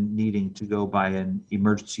rather than needing to go by an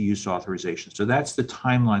emergency use authorization. So that's the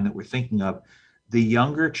timeline that we're thinking of. The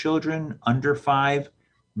younger children under 5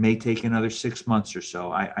 may take another 6 months or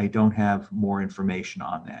so. I don't have more information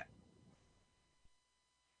on that.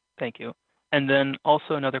 Thank you. And then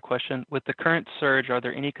also another question, with the current surge, are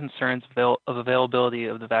there any concerns of availability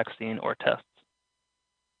of the vaccine or tests?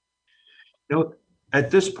 No,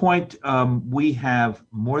 at this point, we have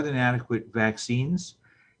more than adequate vaccines.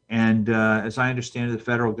 And as I understand it, the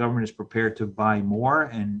federal government is prepared to buy more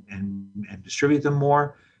and distribute them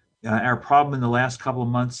more. Our problem in the last couple of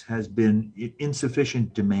months has been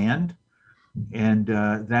insufficient demand. And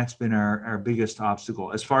that's been our biggest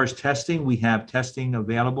obstacle. As far as testing, we have testing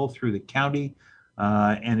available through the county,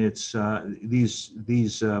 and it's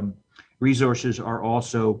these resources are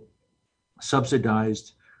also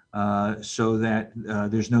subsidized so that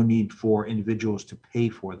there's no need for individuals to pay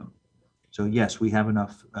for them. So yes, we have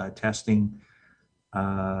enough testing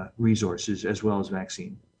resources as well as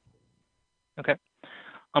vaccine. Okay,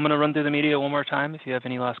 I'm going to run through the media one more time if you have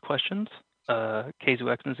any last questions.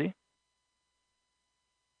 KZUX and Z.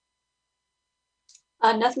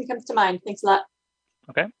 Nothing comes to mind. Thanks a lot.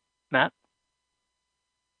 Okay, Matt.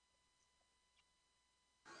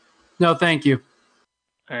 No, thank you.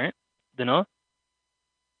 All right, Danila.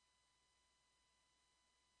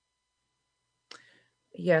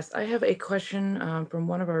 Yes, I have a question from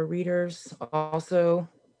one of our readers, also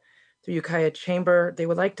through Ukiah Chamber. They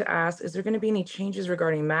would like to ask, is there going to be any changes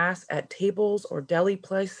regarding masks at tables or deli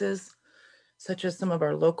places such as some of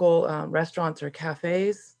our local restaurants or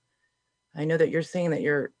cafes? I know that you're saying that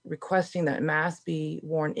you're requesting that masks be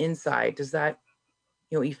worn inside. Does that,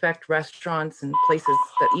 affect restaurants and places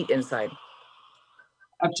that eat inside?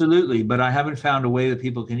 Absolutely, but I haven't found a way that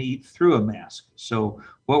people can eat through a mask. So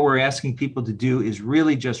what we're asking people to do is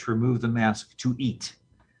really just remove the mask to eat.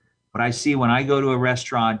 What I see when I go to a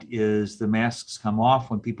restaurant is the masks come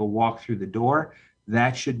off when people walk through the door.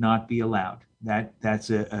 That should not be allowed.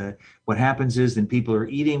 That's what happens is then people are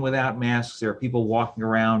eating without masks. There are people walking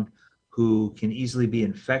around who can easily be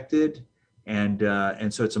infected, and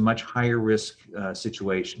so it's a much higher risk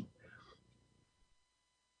situation.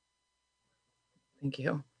 Thank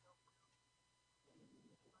you.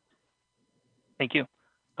 Thank you.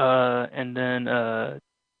 And then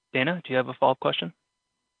Dana, do you have a follow-up question?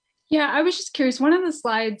 Yeah, I was just curious. One of the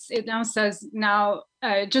slides, it now says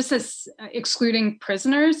just says excluding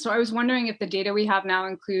prisoners. So I was wondering if the data we have now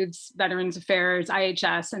includes Veterans Affairs,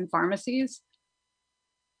 IHS, and pharmacies.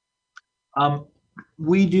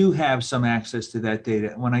 We do have some access to that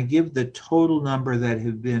data. When I give the total number that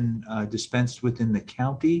have been dispensed within the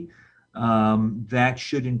county, that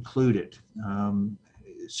should include it.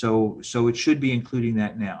 So it should be including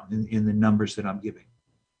that now in the numbers that I'm giving.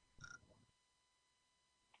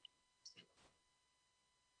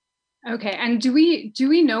 Okay, and do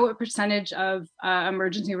we know what percentage of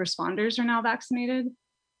emergency responders are now vaccinated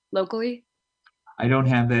locally? I don't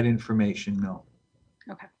have that information, no.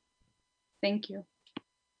 Okay, thank you.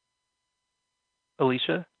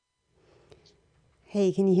 Alicia?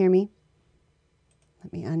 Hey, can you hear me?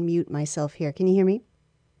 Let me unmute myself here. Can you hear me?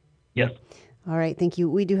 Yes. All right, thank you.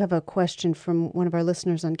 We do have a question from one of our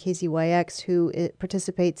listeners on KZYX who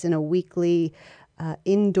participates in a weekly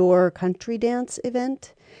indoor country dance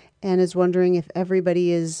event and is wondering if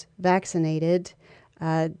everybody is vaccinated.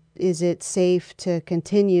 Is it safe to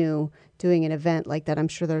continue doing an event like that? I'm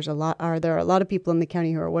sure there are a lot of people in the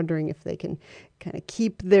county who are wondering if they can kind of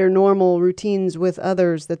keep their normal routines with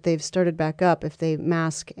others that they've started back up if they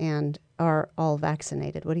mask and are all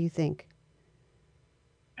vaccinated. What do you think?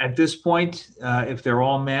 At this point, if they're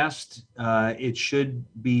all masked, it should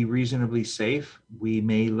be reasonably safe. We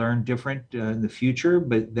may learn different in the future,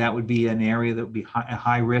 but that would be an area that would be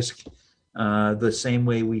high risk, the same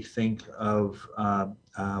way we think of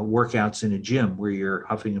workouts in a gym where you're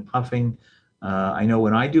huffing and puffing. I know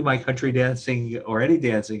when I do my country dancing or any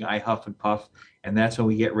dancing, I huff and puff, and that's when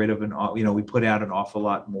we get rid of we put out an awful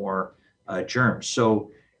lot more germs. So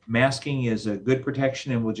masking is a good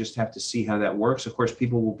protection, and we'll just have to see how that works. Of course,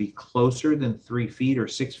 people will be closer than 3 feet or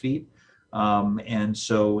 6 feet, and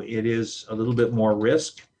so it is a little bit more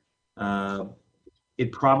risk.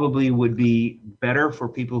 It probably would be better for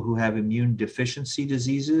people who have immune deficiency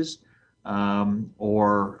diseases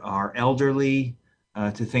or are elderly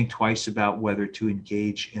to think twice about whether to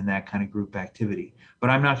engage in that kind of group activity. But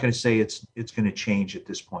I'm not going to say it's going to change at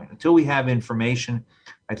this point. Until we have information,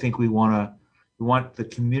 I think we want the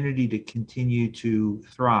community to continue to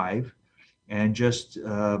thrive and just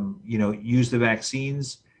use the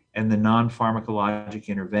vaccines and the non-pharmacologic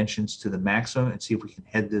interventions to the maximum and see if we can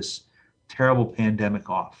head this terrible pandemic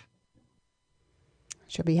off.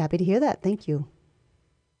 She'll be happy to hear that. Thank you.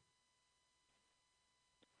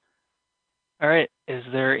 All right. Is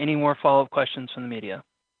there any more follow-up questions from the media?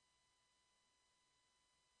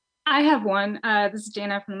 I have one. This is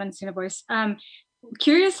Dana from the Mendocino Voice.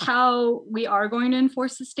 Curious how we are going to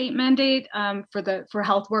enforce the state mandate for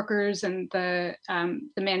health workers and the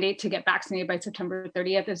mandate to get vaccinated by September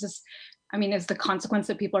 30th. Is the consequence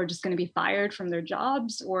that people are just going to be fired from their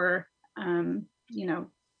jobs, or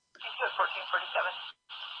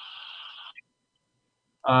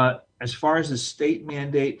As far as the state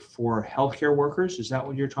mandate for healthcare workers, is that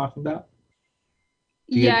what you're talking about?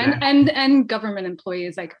 Yeah, and government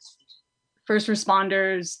employees, like first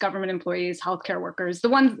responders, government employees, healthcare workers,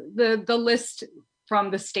 the list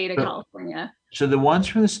from the state of California. So the ones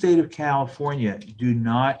from the state of California do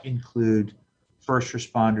not include first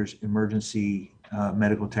responders, emergency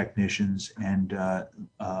medical technicians, and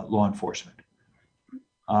law enforcement.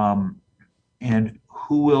 And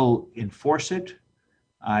who will enforce it?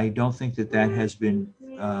 I don't think that has been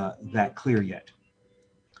that clear yet.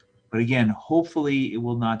 But again, hopefully it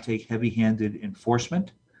will not take heavy-handed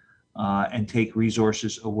enforcement and take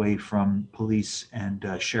resources away from police and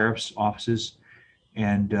sheriff's offices.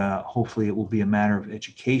 And hopefully it will be a matter of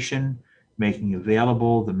education, making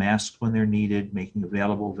available the masks when they're needed, making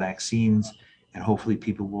available vaccines, and hopefully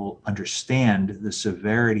people will understand the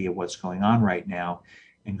severity of what's going on right now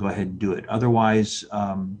and go ahead and do it. Otherwise,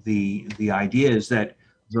 the idea is that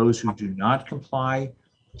those who do not comply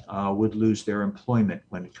would lose their employment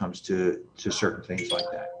when it comes to certain things like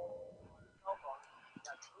that.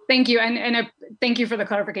 Thank you. And thank you for the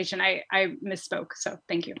clarification. I misspoke. So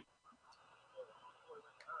thank you.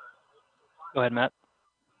 Go ahead, Matt.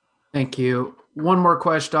 Thank you. One more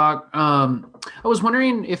question, Doc. I was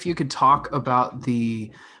wondering if you could talk about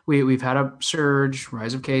we've had a surge,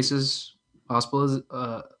 rise of cases,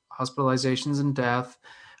 hospitalizations and death.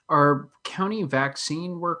 Are county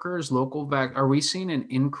vaccine workers, are we seeing an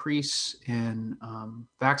increase in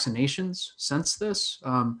vaccinations since this?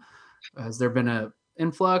 Has there been an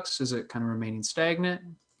influx? Is it kind of remaining stagnant?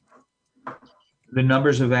 The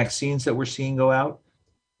numbers of vaccines that we're seeing go out,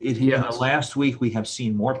 in the Yes. last week, we have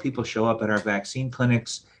seen more people show up at our vaccine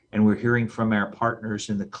clinics, and we're hearing from our partners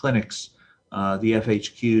in the clinics, the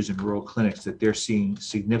FHQs and rural clinics, that they're seeing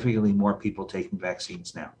significantly more people taking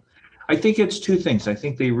vaccines now. I think it's two things. I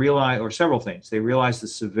think they realize, or several things. They realize the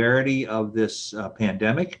severity of this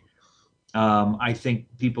pandemic. I think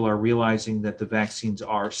people are realizing that the vaccines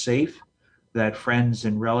are safe, that friends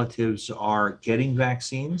and relatives are getting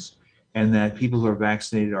vaccines, and that people who are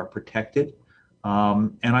vaccinated are protected.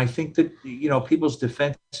 And I think that, people's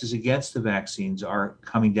defenses against the vaccines are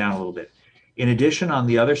coming down a little bit. In addition, on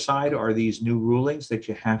the other side are these new rulings that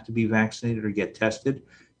you have to be vaccinated or get tested.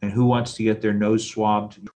 And who wants to get their nose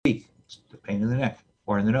swabbed in a week? It's a pain in the neck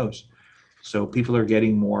or in the nose. So people are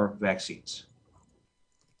getting more vaccines.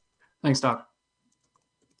 Thanks, Doc.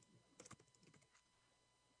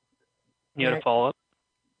 You had a follow-up?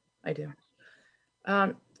 I do.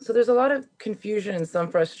 So there's a lot of confusion and some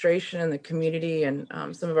frustration in the community and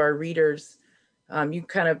some of our readers. You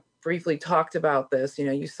kind of briefly talked about this.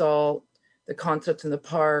 You saw the concerts in the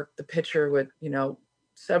park, the picture with,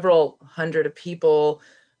 several hundred of people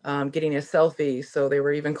getting a selfie. So they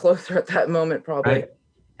were even closer at that moment, probably. Right.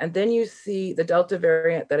 And then you see the Delta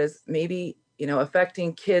variant that is maybe,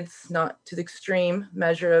 affecting kids, not to the extreme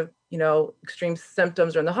measure of, extreme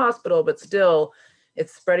symptoms or in the hospital, but still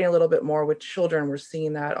it's spreading a little bit more with children. We're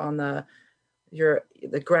seeing that on the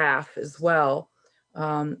graph as well.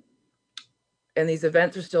 And these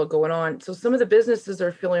events are still going on. So some of the businesses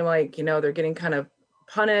are feeling like, they're getting kind of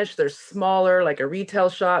punished. They're smaller, like a retail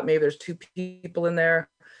shop. Maybe there's 2 people in there.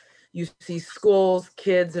 You see schools,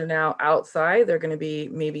 kids are now outside. They're going to be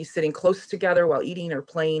maybe sitting close together while eating or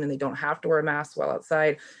playing, and they don't have to wear a mask while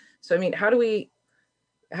outside. So, I mean, how do we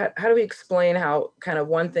explain how kind of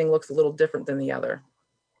one thing looks a little different than the other?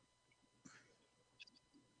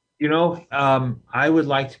 I would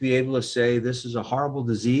like to be able to say this is a horrible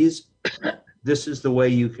disease. This is the way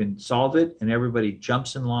you can solve it, and everybody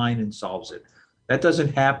jumps in line and solves it. That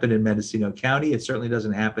doesn't happen in Mendocino County. It certainly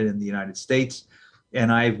doesn't happen in the United States. And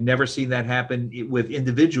I've never seen that happen with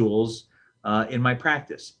individuals in my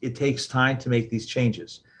practice. It takes time to make these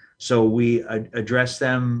changes. So we addressed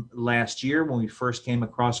them last year when we first came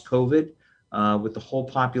across COVID, with the whole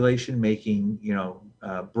population making,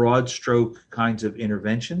 broad stroke kinds of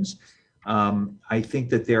interventions. I think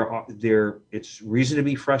that it's reason to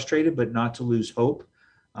be frustrated, but not to lose hope.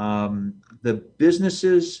 The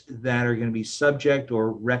businesses that are going to be subject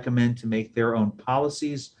or recommend to make their own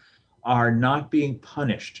policies are not being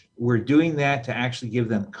punished. We're doing that to actually give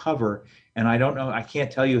them cover. And I can't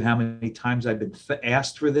tell you how many times I've been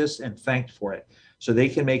asked for this and thanked for it. So they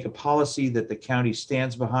can make a policy that the county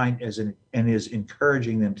stands behind and is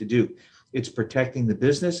encouraging them to do. It's protecting the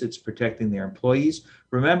business, it's protecting their employees.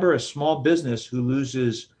 Remember, a small business who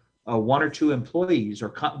loses 1 or 2 employees, or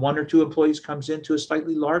 1 or 2 employees comes into a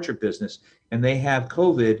slightly larger business and they have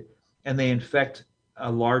COVID and they infect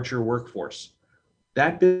a larger workforce.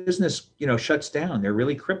 That business, shuts down. They're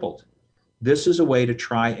really crippled. This is a way to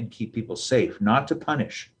try and keep people safe, not to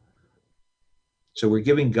punish. So we're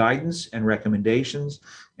giving guidance and recommendations,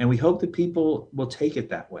 and we hope that people will take it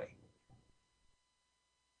that way.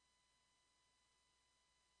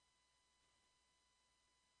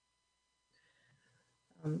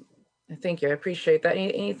 Thank you. I appreciate that.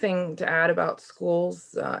 Anything to add about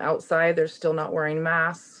schools outside? They're still not wearing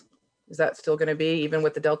masks. Is that still going to be even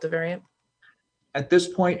with the Delta variant? At this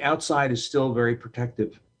point, outside is still very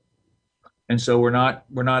protective. And so we're not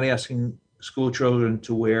asking school children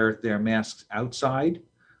to wear their masks outside.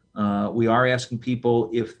 We are asking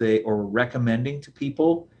people or recommending to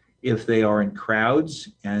people if they are in crowds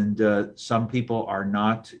and some people are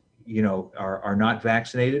not, are not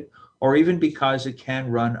vaccinated, or even because it can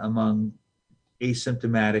run among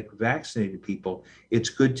asymptomatic vaccinated people, it's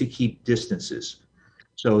good to keep distances.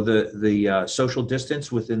 So the social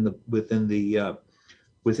distance within the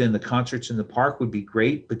concerts in the park would be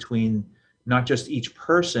great between not just each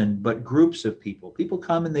person, but groups of people. People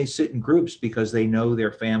come and they sit in groups because they know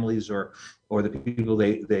their families or the people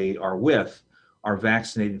they are with are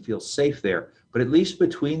vaccinated and feel safe there. But at least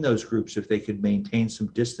between those groups, if they could maintain some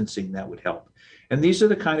distancing, that would help. And these are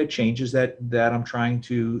the kind of changes that I'm trying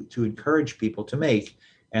to encourage people to make.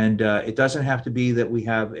 And it doesn't have to be that we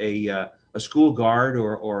have a school guard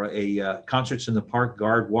or a concerts in the park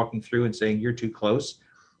guard walking through and saying you're too close.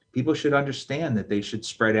 People should understand that they should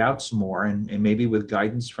spread out some more, and maybe with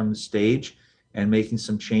guidance from the stage and making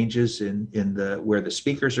some changes in the where the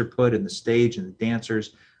speakers are put in the stage and the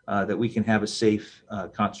dancers, that we can have a safe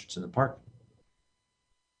concerts in the park.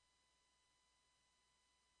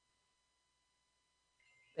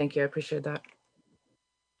 Thank you. I appreciate that.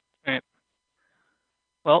 All right.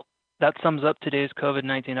 Well, that sums up today's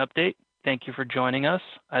COVID-19 update. Thank you for joining us.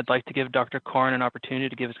 I'd like to give Dr. Corn an opportunity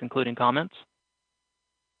to give his concluding comments.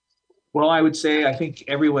 Well, I would say I think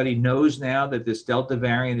everybody knows now that this Delta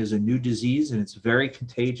variant is a new disease and it's very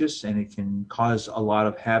contagious and it can cause a lot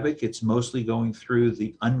of havoc. It's mostly going through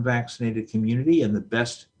the unvaccinated community, and the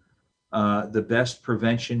best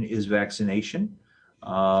prevention is vaccination.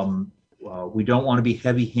 We don't want to be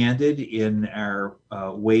heavy-handed in our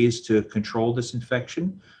ways to control this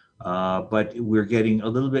infection, but we're getting a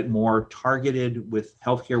little bit more targeted with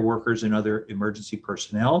healthcare workers and other emergency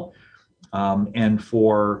personnel. And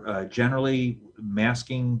for generally,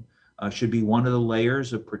 masking should be one of the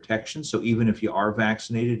layers of protection. So even if you are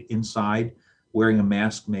vaccinated inside, wearing a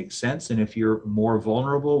mask makes sense. And if you're more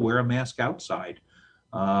vulnerable, wear a mask outside.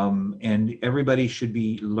 And everybody should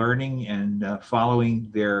be learning and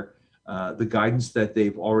following the guidance that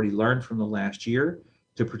they've already learned from the last year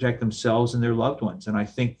to protect themselves and their loved ones. And I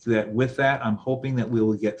think that with that, I'm hoping that we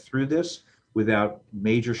will get through this without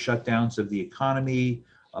major shutdowns of the economy,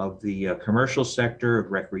 of the commercial sector,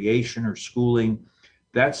 of recreation or schooling.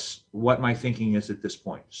 That's what my thinking is at this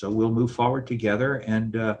point. So we'll move forward together,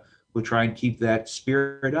 and we'll try and keep that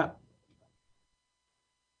spirit up.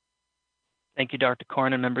 Thank you, Dr.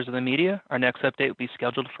 Corn and members of the media. Our next update will be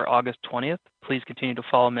scheduled for August 20th. Please continue to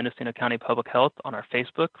follow Mendocino County Public Health on our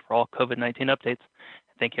Facebook for all COVID-19 updates.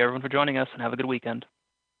 Thank you everyone for joining us, and have a good weekend.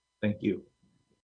 Thank you.